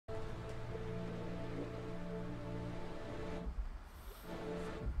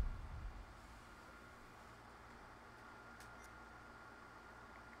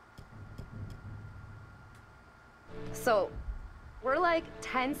So, we're like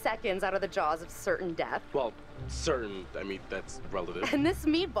 10 seconds out of the jaws of certain death. Well, certain, I mean, that's relative. And this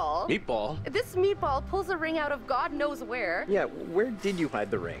meatball... This meatball pulls a ring out of God knows where. Yeah, where did you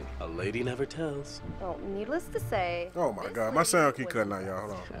hide the ring? A lady never tells. Well, needless to say... Oh my God, my sound keep cutting out, y'all.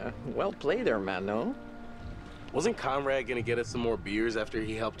 Hold on. Well played there, man, no? Wasn't Conrad gonna get us some more beers after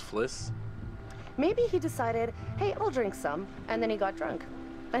he helped Fliss? Maybe he decided, hey, I'll drink some, and then he got drunk.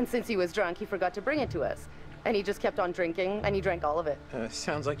 And since he was drunk, he forgot to bring it to us. And he just kept on drinking, and he drank all of it.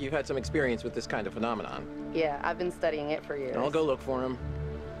 Sounds like you've had some experience with this kind of phenomenon. Yeah, I've been studying it for years. I'll go look for him.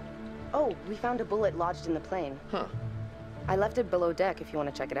 Oh, we found a bullet lodged in the plane. Huh. I left it below deck if you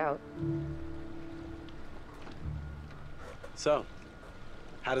want to check it out. So,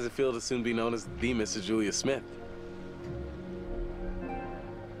 how does it feel to soon be known as the Mrs. Julia Smith?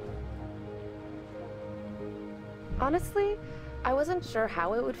 Honestly, I wasn't sure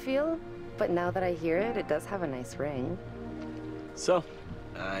how it would feel, but now that I hear it, it does have a nice ring. So,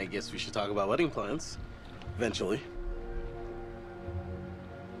 I guess we should talk about wedding plans. Eventually.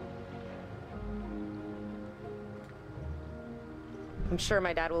 I'm sure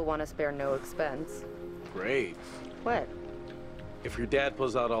my dad will want to spare no expense. Great. What? If your dad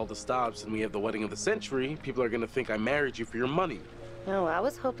pulls out all the stops and we have the wedding of the century, people are gonna think I married you for your money. No, I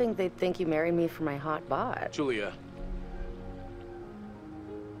was hoping they'd think you married me for my hot bod. Julia.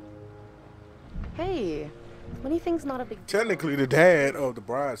 Hey, anything's not a big deal. Technically, the dad of the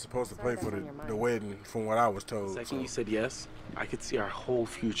bride is supposed to pay for the wedding, from what I was told. The second you said yes, I could see our whole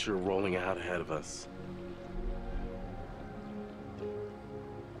future rolling out ahead of us.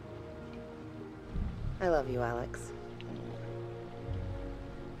 I love you, Alex.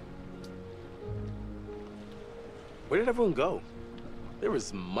 Where did everyone go? There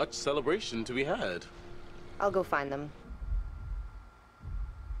was much celebration to be had. I'll go find them.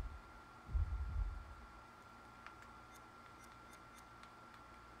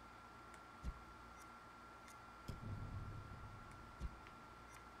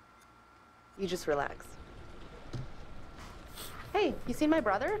 You just relax. Hey, you seen my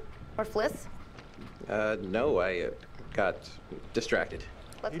brother? Or Fliss? No, I got distracted.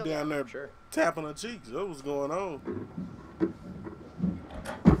 Let's He go down there Sure. tapping her cheeks. What was going on?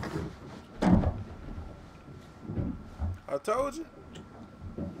 I told you.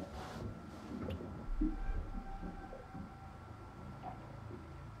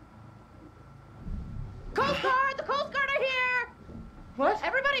 Coast Guard! The Coast Guard are here! What?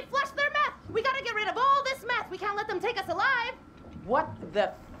 Everybody flush their meth! We gotta get rid of all this meth! We can't let them take us alive! What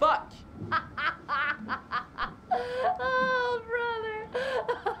the fuck? Oh, brother.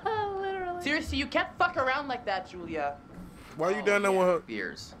 Literally. Seriously, you can't fuck around like that, Julia. Why you down there with her?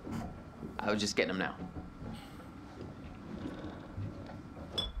 Beers. I was just getting them now.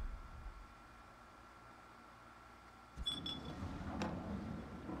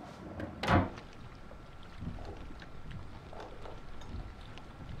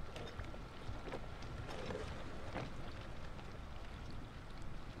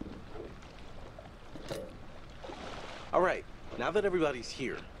 All right, now that everybody's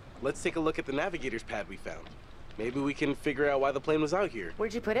here, let's take a look at the navigator's pad we found. Maybe we can figure out why the plane was out here.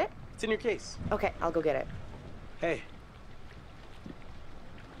 Where'd you put it? It's in your case. Okay, I'll go get it. Hey.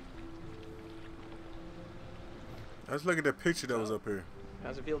 Let's look at that picture that was up here.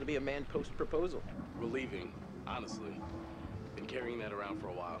 How's it feel to be a man post-proposal? Relieving, honestly. Been carrying that around for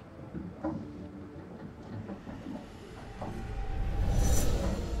a while.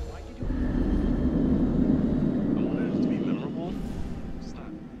 Why'd you do it? I wanted it to be memorable. It's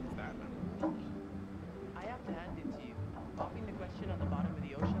not that memorable. I have to hand it to you. Popping the question on the bottom of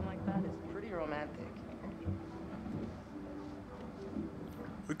the ocean like that is pretty romantic.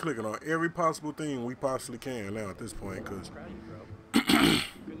 We're clicking on every possible thing we possibly can now at this point, because Proud of you, bro.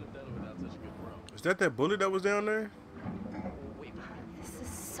 Couldn't have done it without such a good bro. is that bullet that was down there? Wait, This is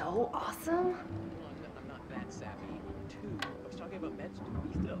so awesome. hold on, I'm not that savvy. Two, I was talking about med school.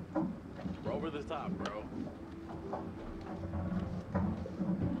 Still, we're over the top, bro.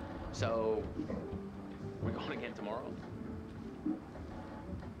 So, we're going again tomorrow?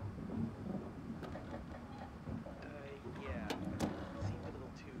 Yeah. Seemed a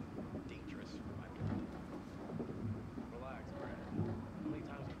little too dangerous for my blood. Relax, Brad. How many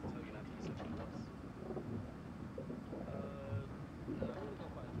times do I have to tell you not to be such a puss? I'm gonna go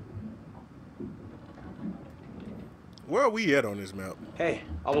find Where are we at on this map? Hey,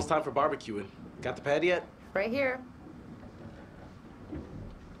 almost time for barbecuing. Got the pad yet? Right here.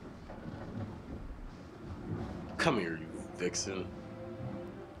 Come here, you vixen.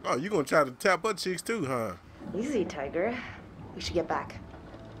 Oh, you gonna try to tap her cheeks too, huh? Easy, Tiger. We should get back.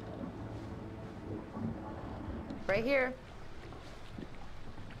 Right here.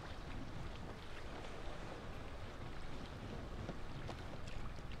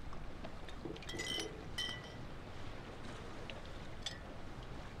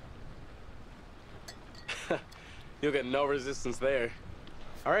 You'll get no resistance there.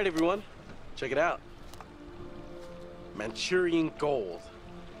 All right, everyone, check it out. Manchurian gold.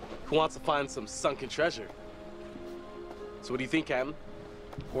 Who wants to find some sunken treasure? So what do you think, Captain?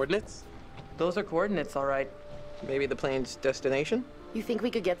 Coordinates? Those are coordinates, all right. Maybe the plane's destination? You think we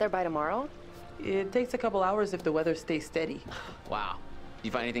could get there by tomorrow? It takes a couple hours if the weather stays steady. Wow.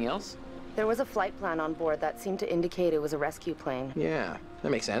 You find anything else? There was a flight plan on board that seemed to indicate it was a rescue plane. Yeah,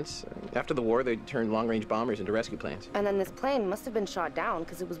 that makes sense. After the war, they turned long-range bombers into rescue planes. And then this plane must have been shot down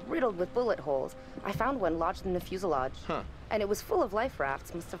because it was riddled with bullet holes. I found one lodged in the fuselage. Huh. And it was full of life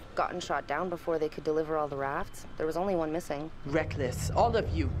rafts. Must have gotten shot down before they could deliver all the rafts. There was only one missing. Reckless, all of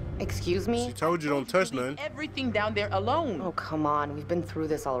you. Excuse me? She told you don't touch nothing. Everything down there alone. Oh, come on. We've been through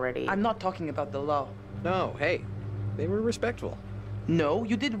this already. I'm not talking about the law. No, hey, they were respectful. No,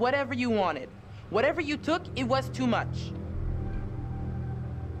 you did whatever you wanted. Whatever you took, it was too much.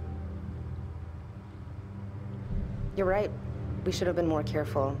 You're right. We should have been more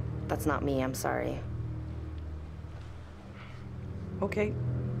careful. That's not me. I'm sorry. Okay,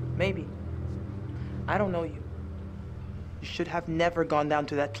 maybe. I don't know you. You should have never gone down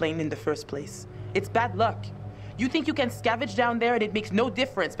to that plane in the first place. It's bad luck. You think you can scavenge down there and it makes no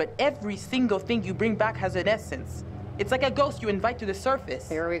difference, but every single thing you bring back has an essence. It's like a ghost you invite to the surface.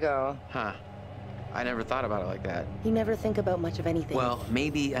 Here we go. Huh. I never thought about it like that. You never think about much of anything. Well,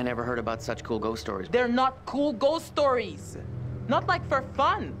 maybe I never heard about such cool ghost stories. They're not cool ghost stories. Not like for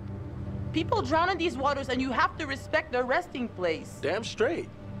fun. People drown in these waters and you have to respect their resting place. Damn straight.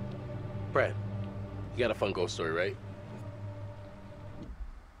 Brad, you got a fun ghost story, right?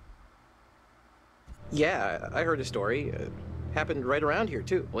 Yeah, I heard a story. Happened right around here,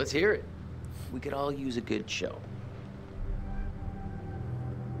 too. Let's hear it. We could all use a good show.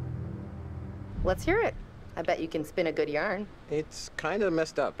 Let's hear it. I bet you can spin a good yarn. It's kind of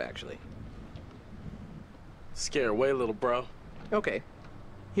messed up, actually. Scare away, little bro. Okay,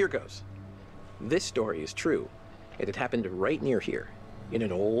 here goes. This story is true. It had happened right near here, in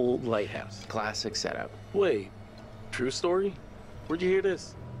an old lighthouse. Classic setup. Wait, true story? Where'd you hear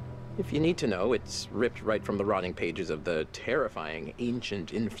this? If you need to know, it's ripped right from the rotting pages of the terrifying,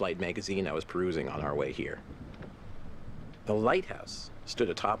 ancient in-flight magazine I was perusing on our way here. The lighthouse stood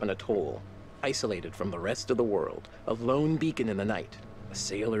atop an atoll, isolated from the rest of the world, a lone beacon in the night, a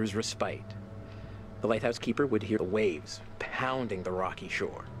sailor's respite. The lighthouse keeper would hear the waves pounding the rocky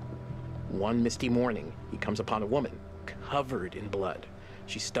shore. One misty morning, he comes upon a woman, covered in blood.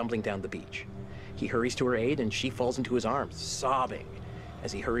 She's stumbling down the beach. He hurries to her aid, and she falls into his arms, sobbing.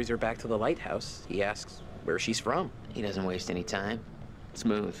 As he hurries her back to the lighthouse, he asks where she's from. He doesn't waste any time.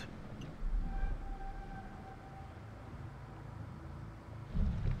 Smooth.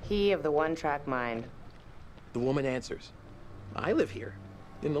 He of the one-track mind. The woman answers, I live here,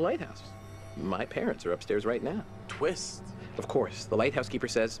 in the lighthouse. My parents are upstairs right now. Twist. Of course, the lighthouse keeper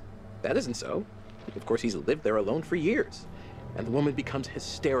says, that isn't so. Of course, he's lived there alone for years. And the woman becomes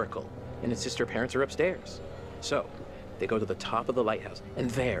hysterical and insists her parents are upstairs. So, they go to the top of the lighthouse, and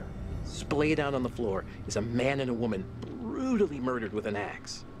there, splayed out on the floor, is a man and a woman brutally murdered with an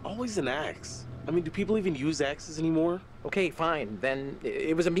axe. Always an axe. I mean, do people even use axes anymore? Okay, fine. Then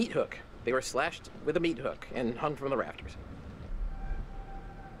it was a meat hook. They were slashed with a meat hook and hung from the rafters.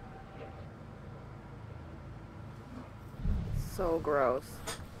 So gross.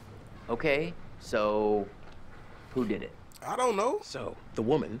 Okay, so who did it? I don't know. So, the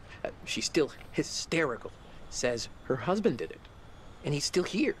woman, she's still hysterical, says her husband did it. And he's still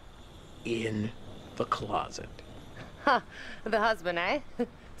here, in the closet. Ha! The husband, eh?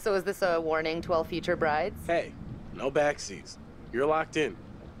 So is this a warning to all future brides? Hey, no backseats. You're locked in.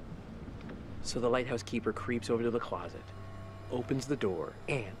 So the lighthouse keeper creeps over to the closet, opens the door,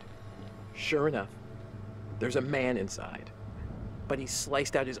 and, sure enough, there's a man inside. But he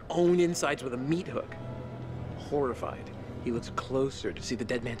sliced out his own insides with a meat hook. Horrified, he looks closer to see the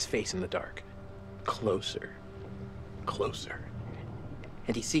dead man's face in the dark. Closer. Closer.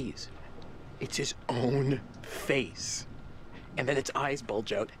 And he sees it's his own face. And then its eyes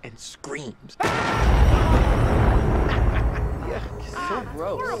bulge out and screams. So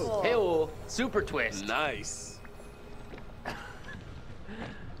gross. horrible. Hey, super twist. Nice.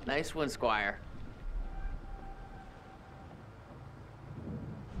 Nice one, Squire.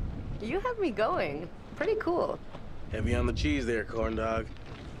 You have me going. Pretty cool. Heavy on the cheese there, corn dog.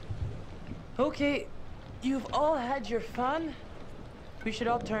 Okay, you've all had your fun. We should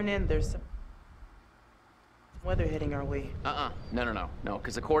all turn in. There's some... Weather hitting our way. No,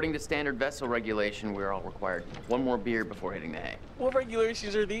 because according to standard vessel regulation, we're all required one more beer before hitting the hay. What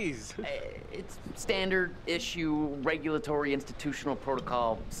regulations are these? It's standard issue regulatory institutional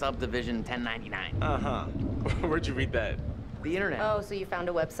protocol subdivision 1099. Uh-huh. Where'd you read that? The internet. Oh, so you found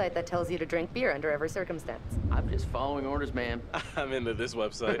a website that tells you to drink beer under every circumstance. I'm just following orders, man. I'm into this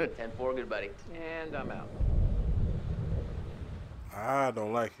website. 10-4, good buddy. And I'm out. I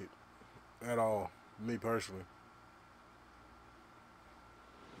don't like it at all, me personally.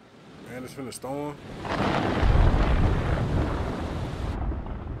 Man, it's finna storm.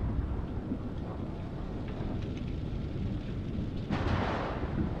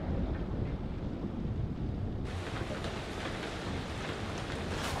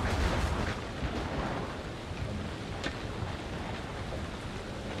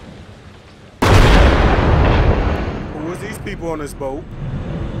 Who was these people on this boat?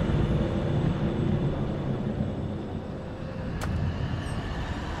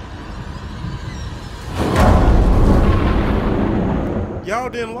 Y'all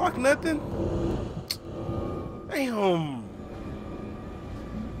didn't lock nothing? Damn.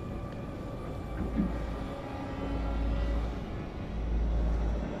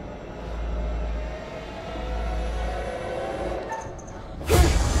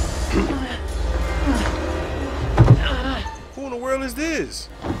 Who in the world is this?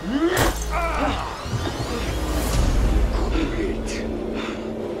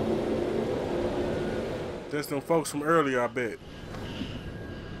 That's them folks from earlier, I bet.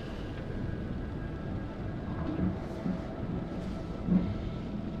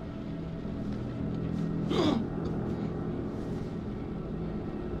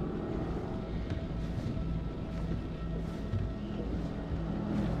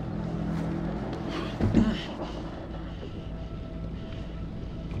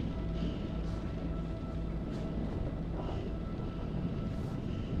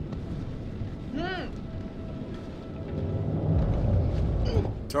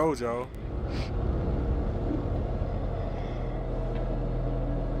 Told y'all.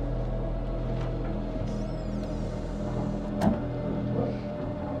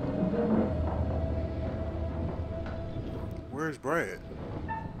 Where's Brad?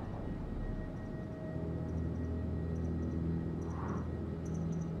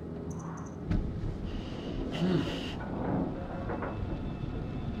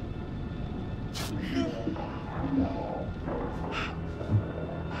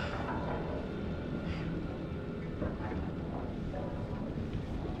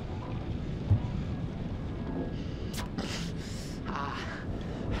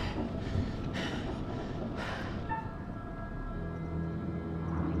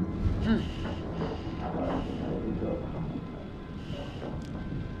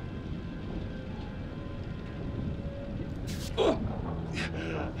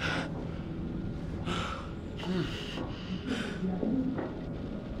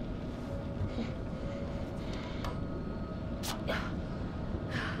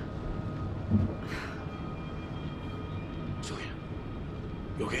 Julia,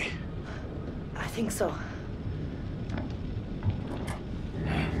 you okay? I think so.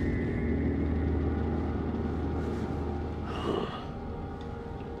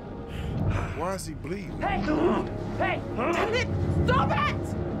 Why is he bleeding? Hey! Hey! Damn it! Stop it!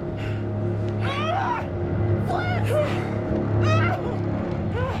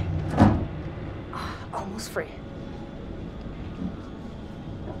 Almost free.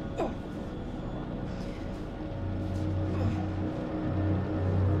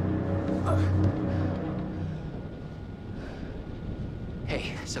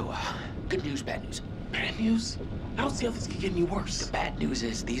 Hey, so, good news, bad news. Bad news? I don't see how this could get any worse. The bad news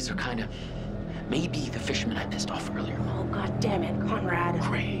is these are kind of maybe the fishermen I pissed off earlier. Oh, God damn it, Conrad.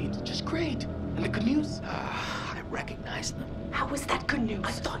 Great, just great. And the good news? I recognize them. How was that good news?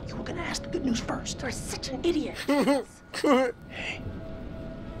 I thought you were gonna ask the good news first. You're such an idiot. Hey,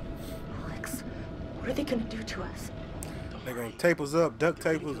 Alex, what are they gonna do to us? They're gonna tape us up, duct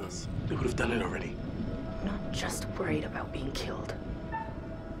tape us. they would have done it already. I'm not just worried about being killed.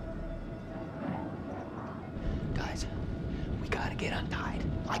 Guys, we gotta get untied.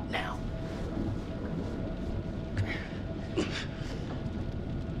 Like now. Come here.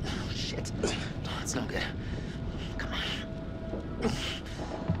 Oh, shit. That's not good. Come on.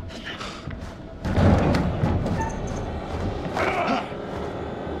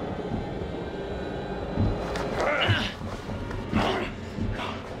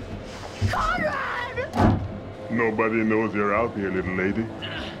 Nobody knows you're out here, little lady.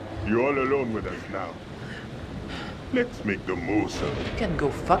 You're all alone with us now. Let's make the most of it. You can go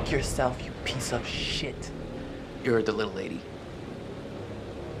fuck yourself, you piece of shit. You're the little lady.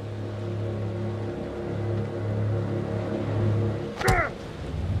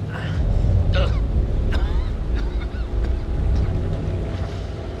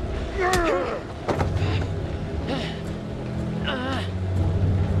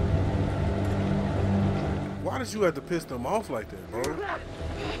 Why did you have to piss them off like that, bro?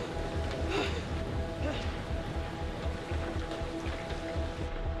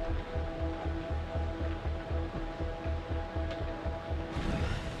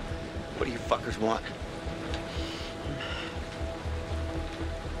 What do you fuckers want?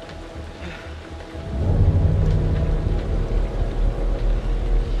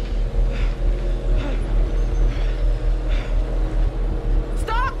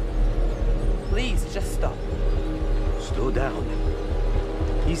 Stop! Please, just stop. Slow down.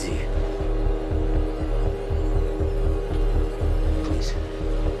 Easy. Please.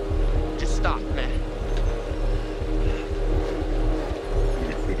 Just stop, man.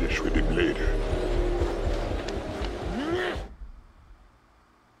 We'll finish with him later.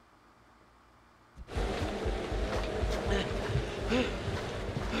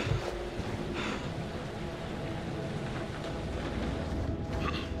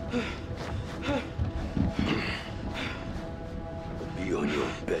 Be on your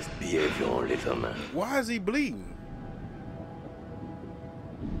best behavior, little man. Why is he bleeding?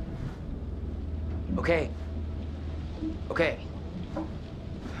 Okay. Okay.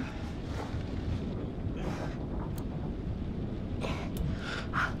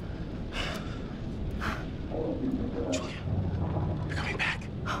 Julia, you're coming back.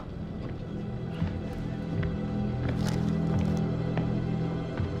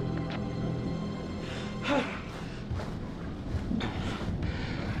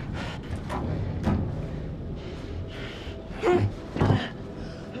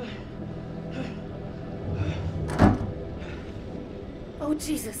 Oh,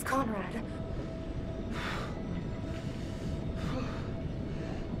 Jesus, Conrad.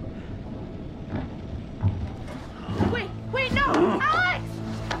 Wait, no! Alex!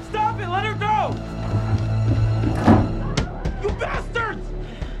 Stop it! Let her go! You bastards!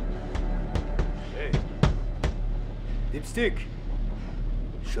 Hey. Dipstick.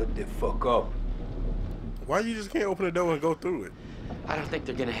 Shut the fuck up. Why you just can't open the door and go through it? I don't think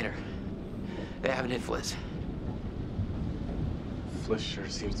they're gonna hit her. They haven't hit Fliss. Fliss sure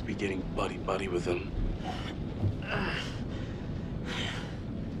seems to be getting buddy-buddy with him.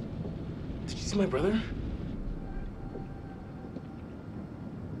 Did you see my brother?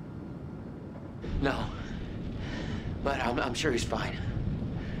 No. But I'm sure he's fine.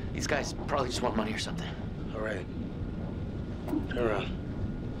 These guys probably just want money or something. All right. Turn around.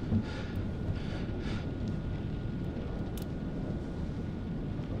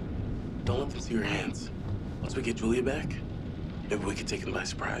 Don't let them see your hands. Once we get Julia back, maybe we can take them by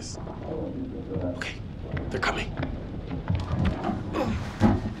surprise. Okay, they're coming.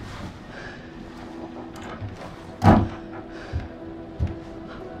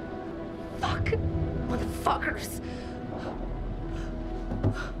 Fuck. Motherfuckers.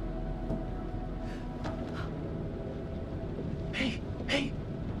 Hey,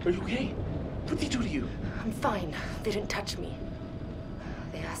 are you okay? What did they do to you? I'm fine. They didn't touch me.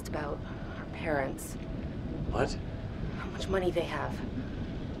 They asked about our parents, What? how much money they have.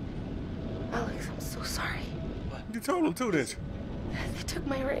 Alex, I'm so sorry. You told him too, didn't you? They took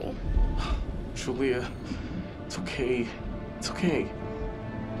my ring. Julia, it's okay. It's okay.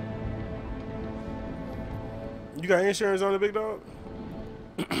 You got insurance on the big dog?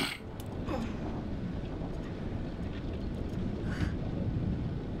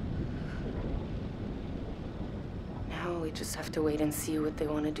 Now we just have to wait and see what they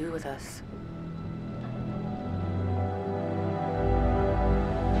want to do with us.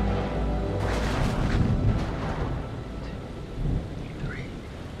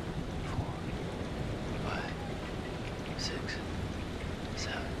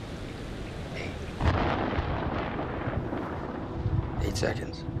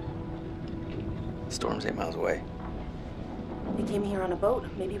 Seconds. The storm's 8 miles away. They came here on a boat.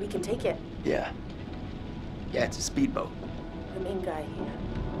 Maybe we can take it. Yeah. Yeah, it's a speedboat. The main guy,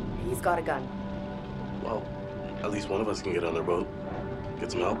 he's got a gun. Well, at least one of us can get on their boat.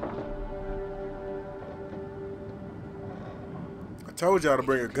 Get some help. I told y'all to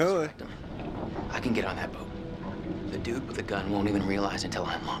bring a gun. I can get on that boat. The dude with the gun won't even realize until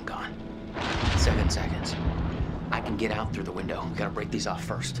I'm long gone. 7 seconds. I can get out through the window. We gotta break these off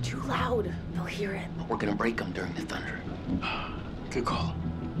first. Too loud. They'll hear it. We're gonna break them during the thunder. Good call.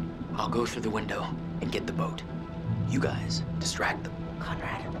 I'll go through the window and get the boat. You guys distract them.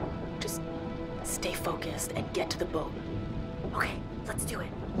 Conrad, just Stay focused and get to the boat. Okay, let's do it.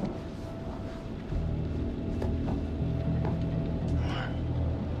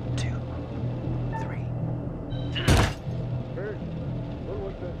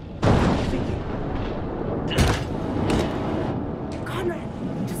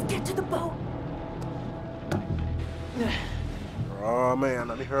 Oh man,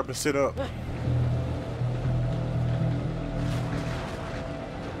 let me hurry up and sit up.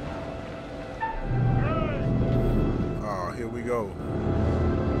 Oh, here we go.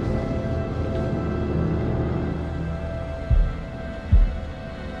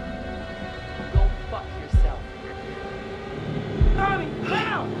 Go fuck yourself. Tommy,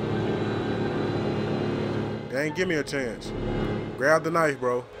 now! They ain't give me a chance. Grab the knife,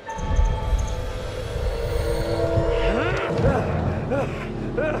 bro.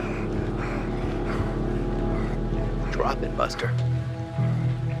 Drop it, Buster.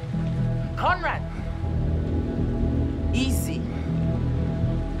 Conrad! Easy.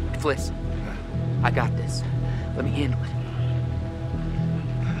 Fliss, I got this. Let me handle it.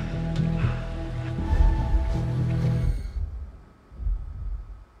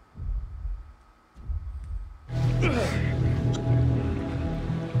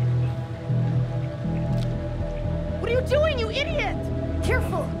 What are you doing, you idiot?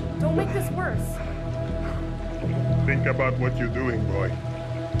 Careful, don't make this worse. Think about what you're doing, boy.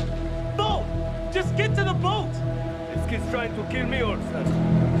 Boat! Just get to the boat! This kid's trying to kill me also.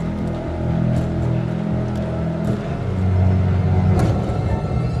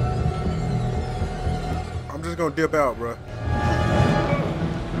 I'm just gonna dip out, bro.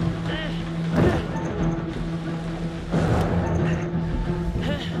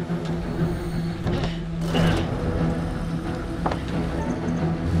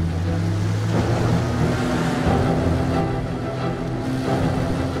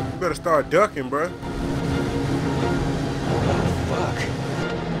 Better start ducking, bro. Fuck.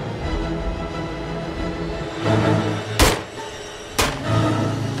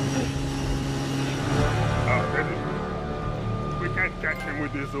 We can't catch him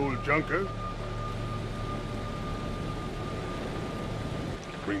with this old junker.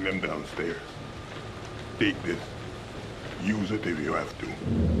 Bring them downstairs. Take this. Use it if you have to.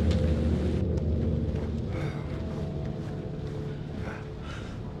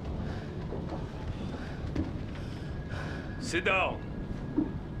 Sit down.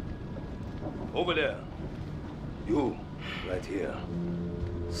 Over there. You, right here.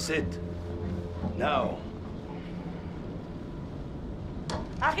 Sit. Now.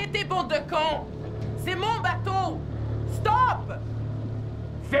 Arrêtez, bande de cons! C'est mon bateau! Stop!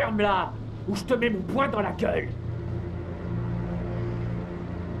 Ferme-la, ou je te mets mon poing dans la gueule.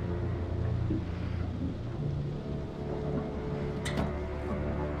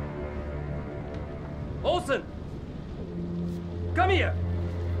 Olsen! Come here!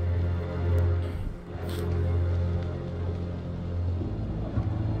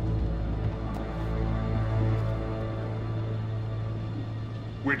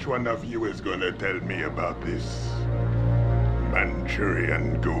 Which one of you is gonna tell me about this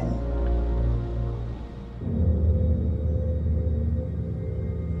Manchurian gold?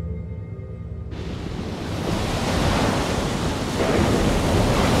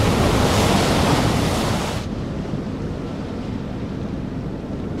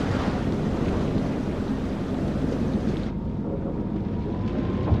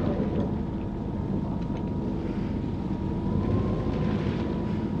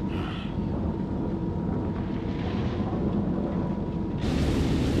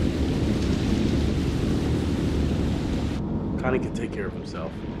 Connie can take care of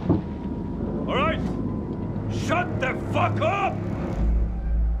himself. All right. Shut the fuck up!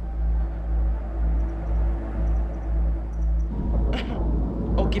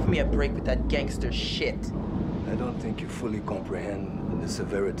 Oh, give me a break with that gangster shit. I don't think you fully comprehend the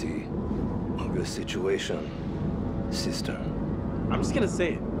severity of your situation, sister. I'm just gonna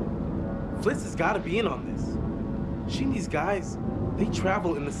say it. Fliss has gotta be in on this. She and these guys, they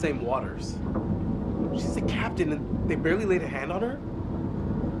travel in the same waters. She's a captain and they barely laid a hand on her?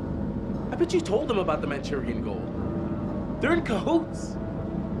 I bet you told them about the Manchurian gold. They're in cahoots.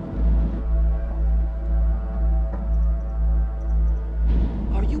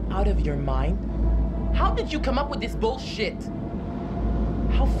 Are you out of your mind? How did you come up with this bullshit?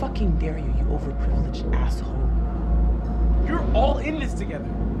 How fucking dare you, you overprivileged asshole? You're all in this together.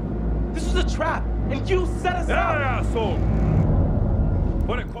 This was a trap, and you set us up. Asshole!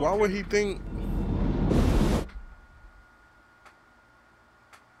 Why would he think?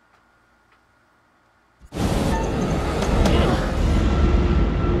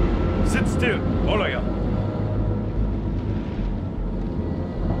 Sit still.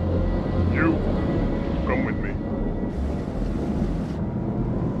 Duke, come with me.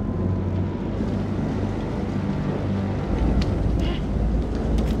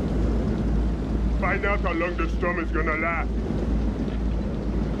 Find out how long the storm is gonna last.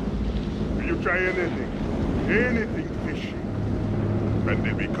 If you try anything fishy, and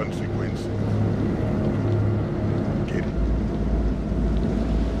there be consequences. Get it?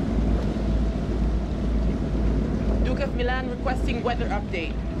 Duke of Milan requesting weather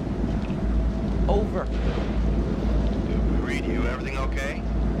update. Over. Read you. Everything okay?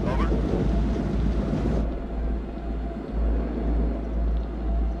 Over.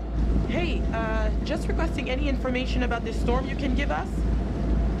 Hey, just requesting any information about this storm you can give us?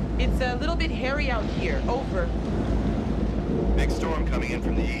 It's a little bit hairy out here. Over. Big storm coming in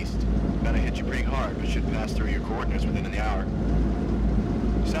from the east. Gonna hit you pretty hard, but should pass through your coordinates within an hour.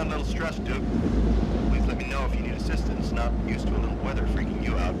 You sound a little stressed, Duke. Please let me know if you need assistance. Not used to a little weather freaking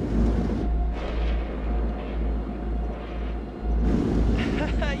you out.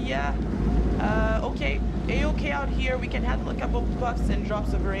 Yeah. Okay. A-okay out here. We can handle a couple puffs and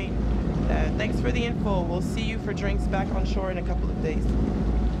drops of rain. Thanks for the info. We'll see you for drinks back on shore in a couple of days.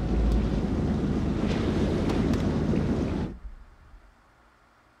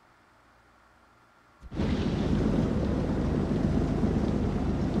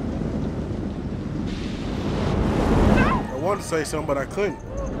 I wanted to say something, but I couldn't.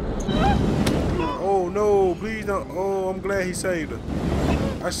 Oh no, please don't. Oh, I'm glad he saved her.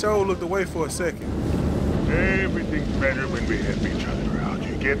 I sure looked away for a second. Everything's better when we help each other out.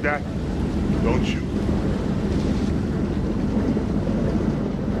 You get that? Don't you?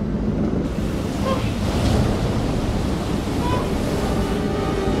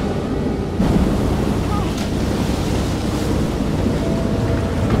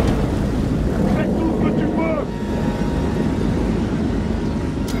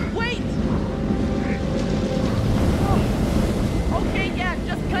 Wait! Okay, yeah,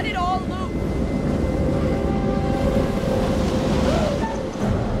 just cut it all loose.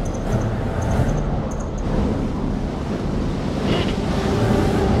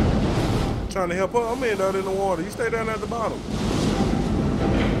 Trying to help her. I'm in out in the water. You stay down at the bottom.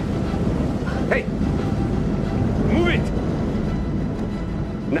 Hey! Move it!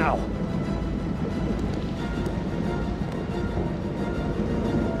 Now!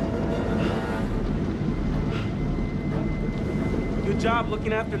 Good job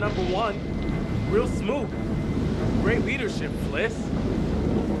looking after number one. Real smooth. Great leadership, Fliss.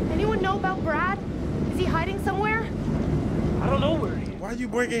 Anyone know about Brad? Is he hiding somewhere? I don't know where he is. Why are you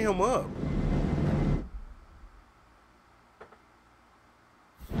bringing him up?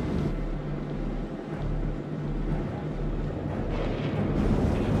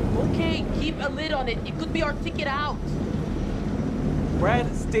 Okay, keep a lid on it. It could be our ticket out.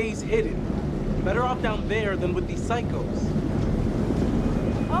 Brad stays hidden. Better off down there than with these psychos.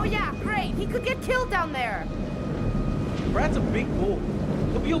 Oh yeah, great. He could get killed down there. Brad's a big bull.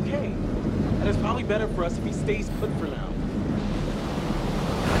 He'll be okay. And it's probably better for us if he stays put for now.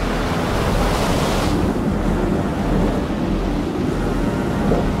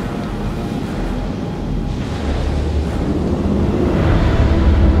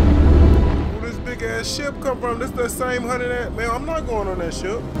 Where this big ass ship come from? This that same honey that man. I'm not going on that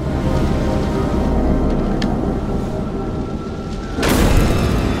ship.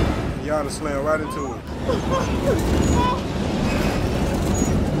 Y'all slam right into it.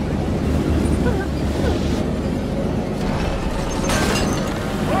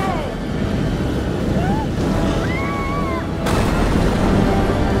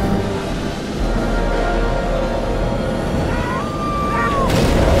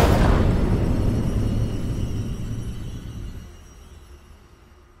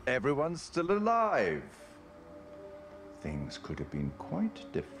 Everyone's still alive. Things could have been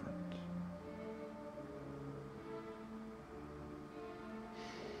quite different.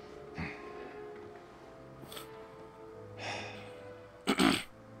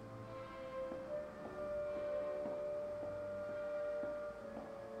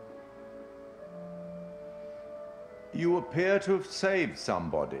 You appear to have saved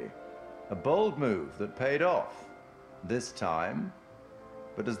somebody. A bold move that paid off. This time.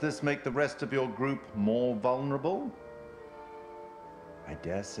 But does this make the rest of your group more vulnerable? I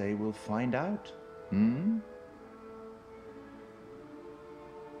dare say we'll find out.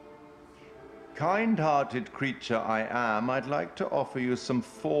 Kind-hearted creature I am, I'd like to offer you some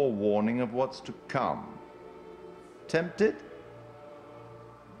forewarning of what's to come. Tempted?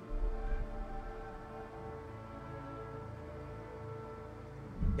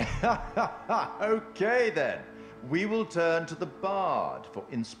 Okay then. we will turn to the Bard for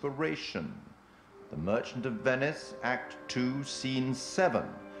inspiration. The Merchant of Venice, Act 2, Scene 7.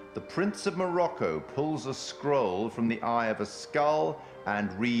 The Prince of Morocco pulls a scroll from the eye of a skull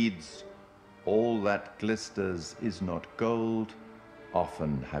and reads, "All that glisters is not gold.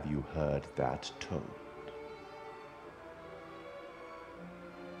 Often have you heard that told."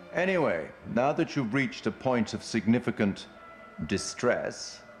 Anyway, now that you've reached a point of significant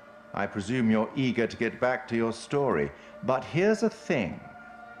distress, I presume you're eager to get back to your story. But here's the thing.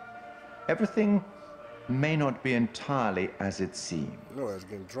 Everything may not be entirely as it seems. No, I was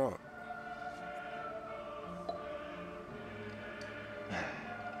getting drunk.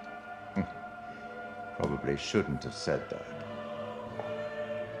 Probably shouldn't have said that.